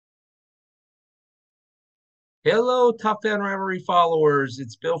Hello, Top Fan Rivalry followers.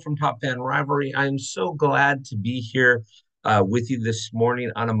 It's Bill from Top Fan Rivalry. I am so glad to be here with you this morning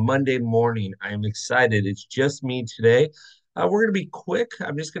on a Monday morning. I am excited. It's just me today. We're going to be quick.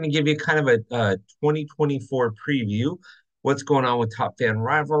 I'm just going to give you kind of a 2024 preview, what's going on with Top Fan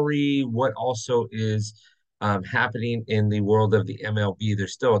Rivalry, what also is happening in the world of the MLB.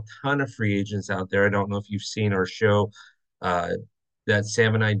 There's still a ton of free agents out there. I don't know if you've seen our show. Uh, that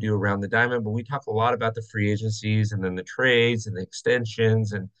Sam and I do around the diamond, but we talk a lot about the free agencies and then the trades and the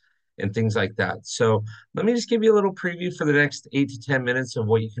extensions and things like that. So let me just give you a little preview for the next 8 to 10 minutes of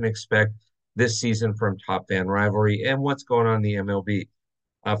what you can expect this season from Top Fan Rivalry and what's going on in the MLB.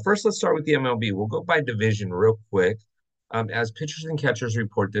 First, let's start with the MLB. We'll go by division real quick. As pitchers and catchers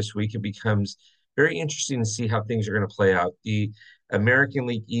report this week, it becomes very interesting to see how things are going to play out. The American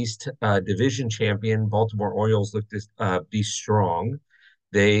League East division champion, Baltimore Orioles, look to be strong.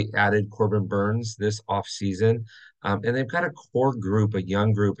 They added Corbin Burns this offseason, and they've got a core group, a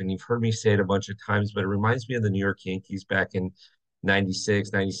young group, and you've heard me say it a bunch of times, but it reminds me of the New York Yankees back in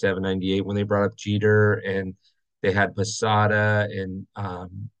 96, 97, 98 when they brought up Jeter and they had Posada and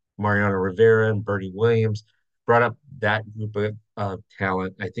Mariano Rivera and Bernie Williams, brought up that group of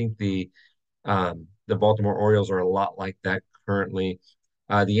talent. I think the Baltimore Orioles are a lot like that currently.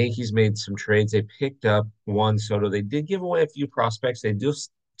 The Yankees made some trades. They picked up Juan Soto. They did give away a few prospects. They do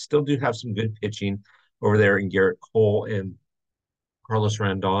still do have some good pitching over there in Garrett Cole and Carlos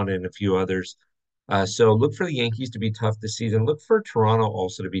Rondon and a few others. So look for the Yankees to be tough this season. Look for Toronto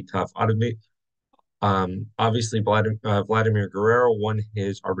also to be tough. Obviously, Vladimir Guerrero won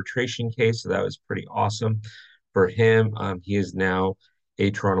his arbitration case, so that was pretty awesome for him. He is now a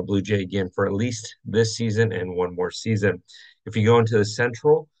Toronto Blue Jay again for at least this season and one more season. If you go into the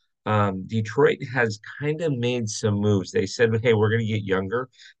Central, Detroit has kind of made some moves. They said, "Hey, we're going to get younger."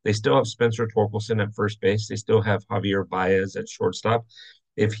 They still have Spencer Torkelson at first base. They still have Javier Baez at shortstop.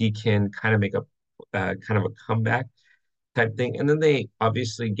 If he can kind of make a kind of a comeback type thing. And then they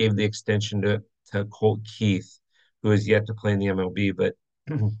obviously gave the extension to Colt Keith, who is yet to play in the MLB, but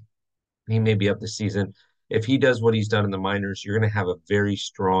he may be up this season. If he does what he's done in the minors, you're going to have a very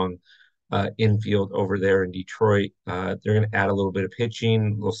strong infield over there in Detroit. They're going to add a little bit of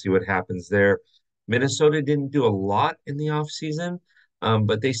pitching. We'll see what happens there. Minnesota didn't do a lot in the offseason,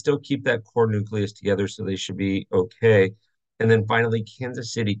 but they still keep that core nucleus together, so they should be okay. And then finally,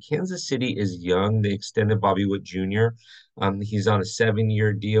 Kansas City. Kansas City is young. They extended Bobby Witt Jr. He's on a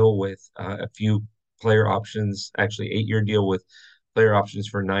 7-year deal with a few player options, actually 8-year deal with player options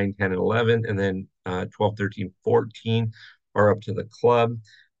for 9, 10, and 11, and then 12, 13, 14 are up to the club.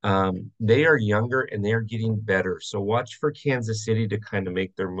 They are younger and they are getting better. So watch for Kansas City to kind of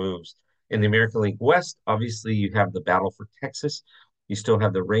make their moves. In the American League West, obviously you have the battle for Texas. You still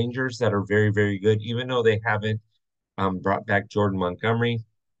have the Rangers that are very, very good, even though they haven't brought back Jordan Montgomery.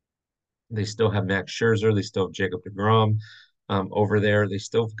 They still have Max Scherzer. They still have Jacob DeGrom over there. They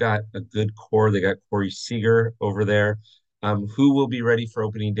still got a good core. They got Corey Seager over there, who will be ready for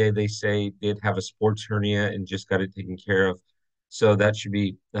opening day. They say did have a sports hernia and just got it taken care of. So that should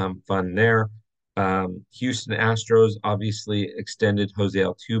be fun there. Houston Astros obviously extended Jose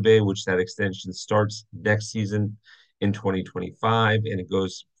Altuve, which that extension starts next season in 2025, and it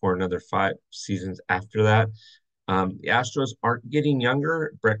goes for another 5 seasons after that. The Astros aren't getting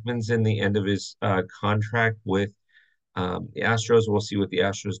younger. Breckman's in the end of his contract with the Astros. We'll see what the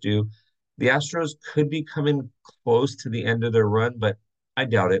Astros do. The Astros could be coming close to the end of their run, but I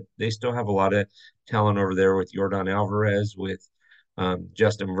doubt it. They still have a lot of talent over there with Jordan Alvarez, with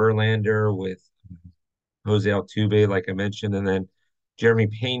Justin Verlander, with Jose Altuve, like I mentioned, and then Jeremy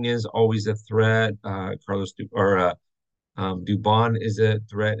Pena is always a threat. Dubon is a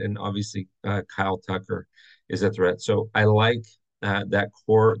threat, and obviously Kyle Tucker is a threat. So I like that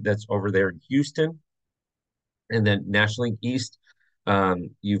core that's over there in Houston. And then National League East,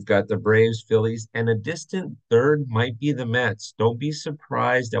 you've got the Braves, Phillies, and a distant third might be the Mets. Don't be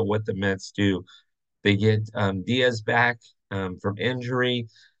surprised at what the Mets do. They get Diaz back from injury.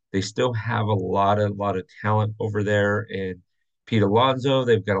 They still have a lot of talent over there. And Pete Alonso,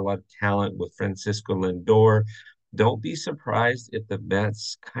 they've got a lot of talent with Francisco Lindor. Don't be surprised if the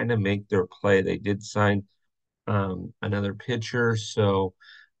Mets kind of make their play. They did sign another pitcher, so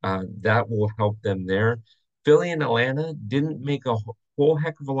that will help them there. Philly and Atlanta didn't make a whole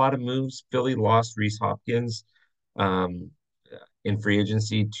heck of a lot of moves. Philly lost Reese Hopkins um, in free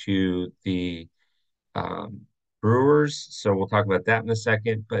agency to the Brewers, so we'll talk about that in a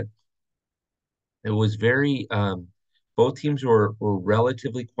second. But it was very both teams were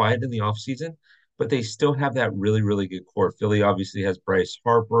relatively quiet in the offseason, but they still have that really, really good core. Philly obviously has Bryce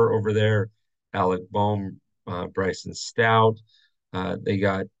Harper over there, Alec Bohm, Bryson Stout. They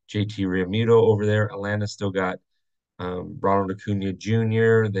got JT Realmuto over there. Atlanta still got Ronald Acuna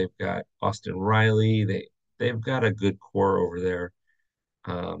Jr. They've got Austin Riley. They've got a good core over there.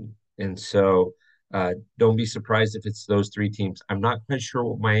 And so don't be surprised if it's those three teams. I'm not quite sure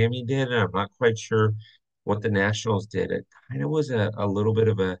what Miami did, and I'm not quite sure what the Nationals did. It kind of was a little bit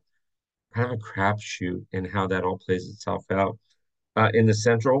of a kind of a crapshoot in how that all plays itself out. In the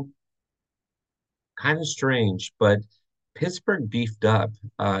Central, kind of strange, but Pittsburgh beefed up.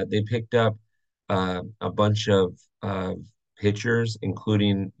 They picked up a bunch of pitchers,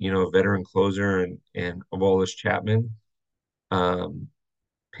 including a veteran closer and Aroldis Chapman. Um,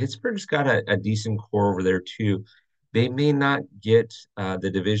 Pittsburgh's got a decent core over there too. They may not get the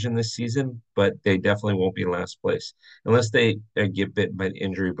division this season, but they definitely won't be in last place unless they get bitten by the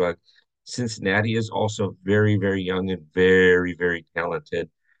injury bug. Cincinnati is also very, very young and very, very talented.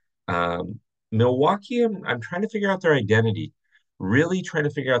 Um, Milwaukee, I'm trying to figure out their identity. Really trying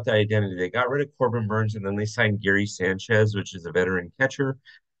to figure out their identity. They got rid of Corbin Burns and then they signed Gary Sanchez, which is a veteran catcher.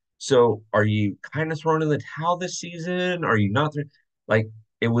 So are you kind of thrown in the towel this season? Are you not? Like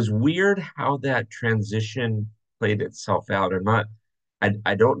it was weird how that transition played itself out.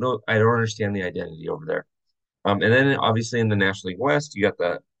 I don't know. I don't understand the identity over there. And then obviously in the National League West, you got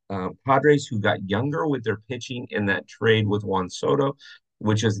the Padres who got younger with their pitching in that trade with Juan Soto,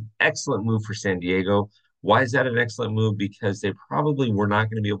 which is an excellent move for San Diego. Why is that an excellent move? Because they probably were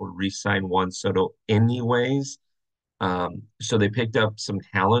not going to be able to re-sign Juan Soto anyways. So they picked up some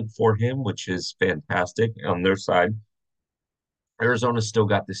talent for him, which is fantastic on their side. Arizona still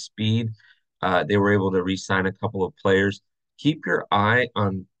got the speed. They were able to re-sign a couple of players. Keep your eye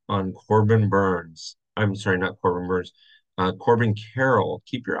on Corbin Burns. I'm sorry, not Corbin Burns. Corbin Carroll.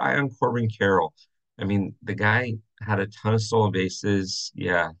 Keep your eye on Corbin Carroll. I mean, the guy had a ton of stolen bases.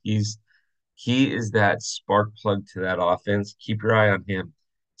 Yeah, he is that spark plug to that offense. Keep your eye on him.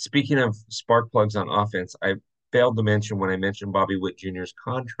 Speaking of spark plugs on offense, I failed to mention when I mentioned Bobby Witt Jr.'s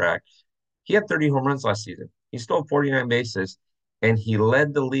contract. He had 30 home runs last season. He stole 49 bases, and he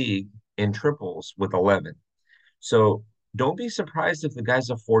led the league in triples with 11. So don't be surprised if the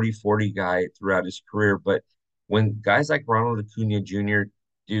guy's a 40-40 guy throughout his career. But when guys like Ronald Acuna Jr.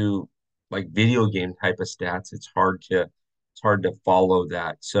 do like video game type of stats, it's hard to follow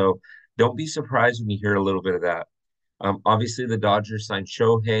that. So don't be surprised when you hear a little bit of that. Obviously, the Dodgers signed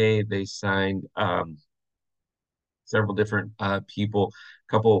Shohei. They signed several different people,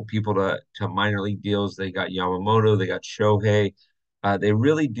 couple of people to minor league deals. They got Yamamoto, they got Shohei. They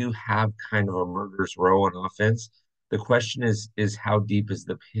really do have kind of a murderer's row on offense. The question is how deep is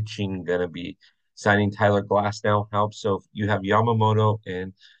the pitching gonna be? Signing Tyler Glasnow helps. So if you have Yamamoto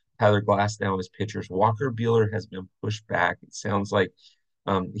and Tyler Glasnow as pitchers, Walker Buehler has been pushed back. It sounds like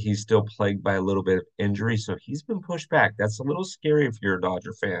he's still plagued by a little bit of injury, so he's been pushed back. That's a little scary if you're a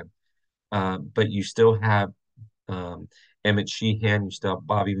Dodger fan. But you still have um, Emmett Sheehan, you still have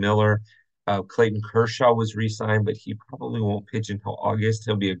Bobby Miller. Clayton Kershaw was re-signed, but he probably won't pitch until August.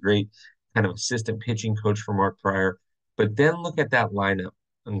 He'll be a great kind of assistant pitching coach for Mark Pryor. But then look at that lineup.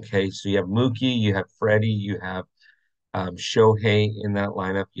 Okay, so you have Mookie, you have Freddie, you have Shohei in that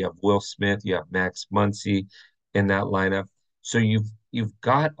lineup, you have Will Smith, you have Max Muncy in that lineup. So you've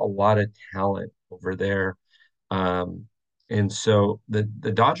got a lot of talent over there. Um, and so the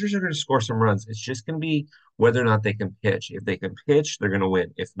Dodgers are going to score some runs. It's just going to be whether or not they can pitch. If they can pitch, they're going to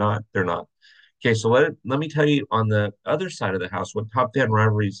win. If not, they're not. Okay, so let me tell you on the other side of the house what Top Fan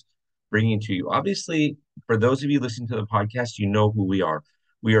Rivalries bringing to you. Obviously, for those of you listening to the podcast, you know who we are.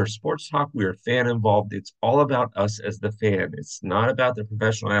 We are sports talk. We are fan involved. It's all about us as the fan. It's not about the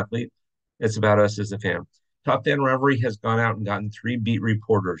professional athlete. It's about us as a fan. Top Fan Rivalry has gone out and gotten three beat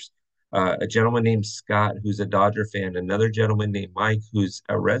reporters, a gentleman named Scott, who's a Dodger fan, another gentleman named Mike, who's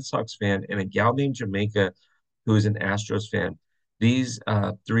a Red Sox fan, and a gal named Jamaica, who is an Astros fan. These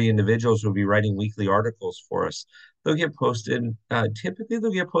three individuals will be writing weekly articles for us. They'll get posted, typically,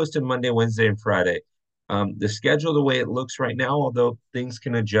 they'll get posted Monday, Wednesday, and Friday. The schedule, the way it looks right now, although things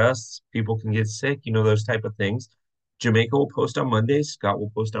can adjust, people can get sick, those type of things. Jamaica will post on Mondays, Scott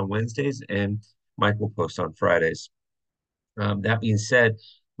will post on Wednesdays, and Mike will post on Fridays. That being said,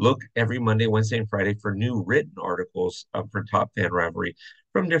 look every Monday, Wednesday, and Friday for new written articles for Top Fan Rivalry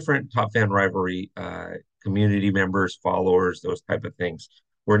from different Top Fan Rivalry community members, followers, those type of things.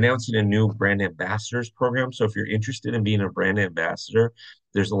 We're announcing a new brand ambassadors program. So if you're interested in being a brand ambassador,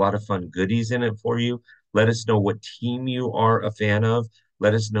 there's a lot of fun goodies in it for you. Let us know what team you are a fan of.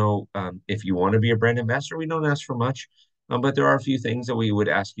 Let us know if you want to be a brand ambassador. We don't ask for much, but there are a few things that we would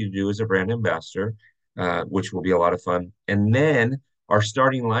ask you to do as a brand ambassador which will be a lot of fun. And then Our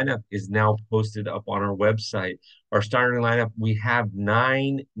starting lineup is now posted up on our website. Our starting lineup, we have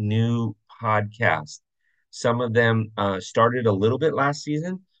 9 new podcasts. Some of them started a little bit last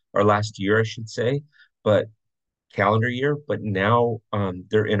season, or last year, I should say, but calendar year, but now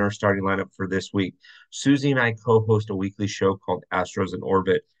they're in our starting lineup for this week. Susie and I co-host a weekly show called Astros in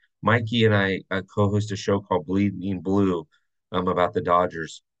Orbit. Mikey and I co-host a show called Bleeding Blue about the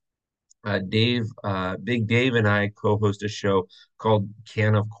Dodgers. Big Dave and I co-host a show called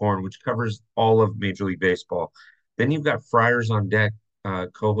Can of Corn, which covers all of Major League Baseball. Then you've got Friars on Deck,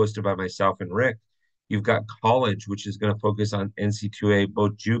 co-hosted by myself and Rick. You've got College, which is going to focus on NC2A,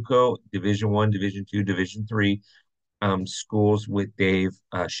 both JUCO, Division One, Division Two, Division Three, schools with Dave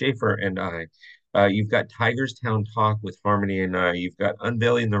Schaefer and I. You've got Tigers Town Talk with Harmony and I. You've got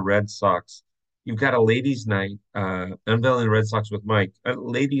Unveiling the Red Sox. You've got a ladies' night, Unveiling the Red Sox with Mike, a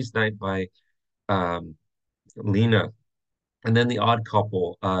ladies' night by um, Lena, and then the Odd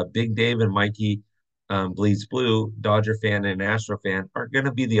Couple, Big Dave and Mikey, Bleeds Blue, Dodger fan and Astro fan are going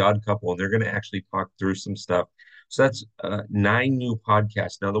to be the Odd Couple, and they're going to actually talk through some stuff. So that's 9 new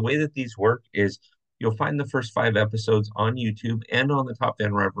podcasts. Now, the way that these work is you'll find the first 5 episodes on YouTube and on the Top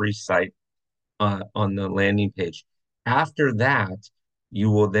Fan Rivalry site on the landing page. After that, you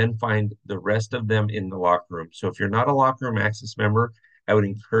will then find the rest of them in the locker room. So if you're not a locker room access member, I would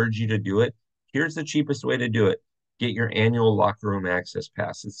encourage you to do it. Here's the cheapest way to do it. Get your annual locker room access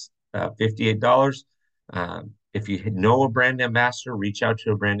pass. It's $58. If you know a brand ambassador, reach out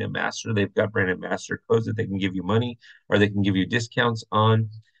to a brand ambassador. They've got brand ambassador codes that they can give you money or they can give you discounts on.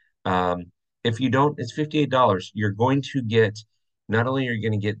 Um, if you don't, it's $58. You're going to get not only are you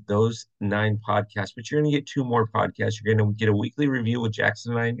going to get those 9 podcasts, but you're going to get 2 more podcasts. You're going to get a weekly review with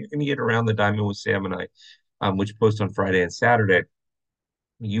Jackson and I, and you're going to get Around the Diamond with Sam and I, which posts on Friday and Saturday.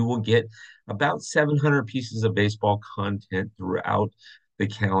 You will get about 700 pieces of baseball content throughout the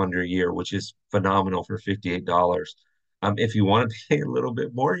calendar year, which is phenomenal for $58. If you want to pay a little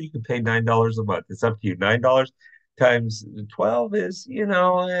bit more, you can pay $9 a month. It's up to you. $9 times 12 is,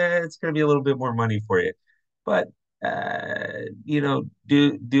 it's going to be a little bit more money for you. But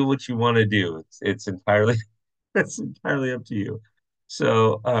do what you want to do. It's entirely it's entirely up to you.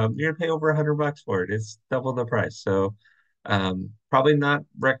 So you're gonna pay over $100 for it. It's double the price. So probably not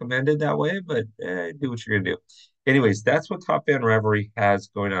recommended that way, but do what you're gonna do. Anyways, that's what Top Fan Rivalry has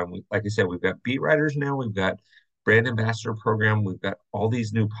going on. Like I said, we've got beat writers now. We've got brand ambassador program. We've got all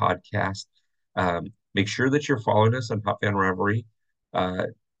these new podcasts. Make sure that you're following us on Top Fan Rivalry. Uh,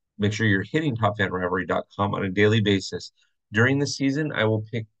 Make sure you're hitting topfanrivalry.com on a daily basis. During the season, I will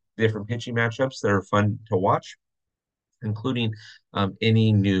pick different pitching matchups that are fun to watch, including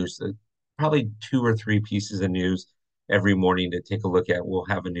any news, probably 2 or 3 pieces of news every morning to take a look at. We'll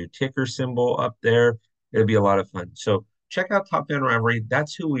have a new ticker symbol up there. It'll be a lot of fun. So check out Top Fan Rivalry.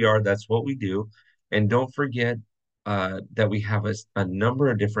 That's who we are. That's what we do. And don't forget that we have a number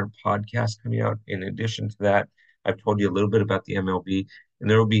of different podcasts coming out. In addition to that, I've told you a little bit about the MLB, and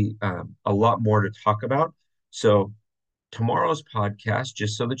there will be a lot more to talk about. So tomorrow's podcast,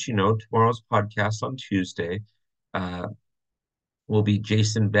 just so that you know, tomorrow's podcast on Tuesday uh, will be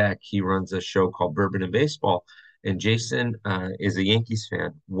Jason Beck. He runs a show called Bourbon and Baseball, and Jason is a Yankees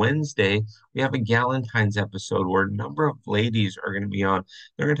fan. Wednesday, we have a Galentine's episode where a number of ladies are going to be on.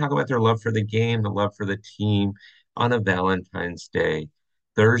 They're going to talk about their love for the game, the love for the team on a Valentine's Day.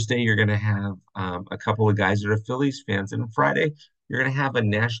 Thursday, you're going to have a couple of guys that are Phillies fans. And Friday, you're going to have a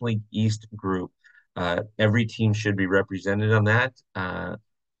National League East group. Every team should be represented on that.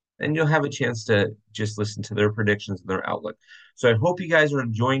 And you'll have a chance to just listen to their predictions and their outlook. So I hope you guys are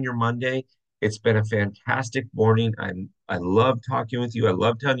enjoying your Monday. It's been a fantastic morning. I love talking with you. I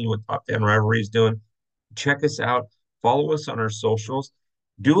love telling you what Top Fan Rivalry is doing. Check us out. Follow us on our socials.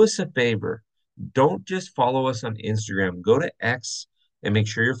 Do us a favor. Don't just follow us on Instagram. Go to X and make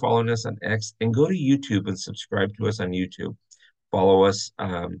sure you're following us on X, and go to YouTube and subscribe to us on YouTube. Follow us.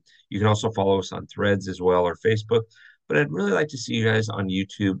 You can also follow us on Threads as well, or Facebook. But I'd really like to see you guys on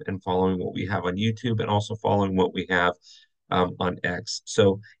YouTube and following what we have on YouTube, and also following what we have on X.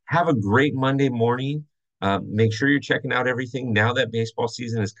 So have a great Monday morning. Make sure you're checking out everything now that baseball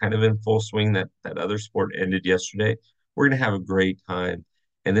season is kind of in full swing. That other sport ended yesterday. We're going to have a great time,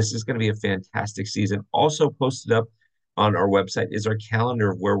 and this is going to be a fantastic season. Also posted up on our website is our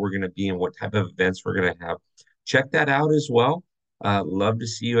calendar of where we're going to be and what type of events we're going to have. Check that out as well. Love to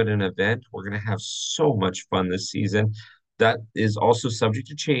see you at an event. We're going to have so much fun this season. That is also subject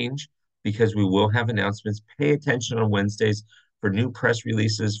to change because we will have announcements. Pay attention on Wednesdays for new press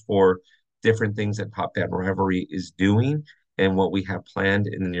releases for different things that Top Fan Rivalry is doing. and what we have planned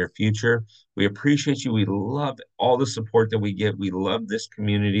in the near future. We appreciate you. We love all the support that we get. We love this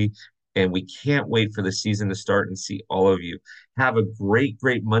community, and we can't wait for the season to start and see all of you. Have a great,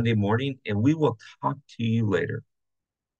 great Monday morning, and we will talk to you later.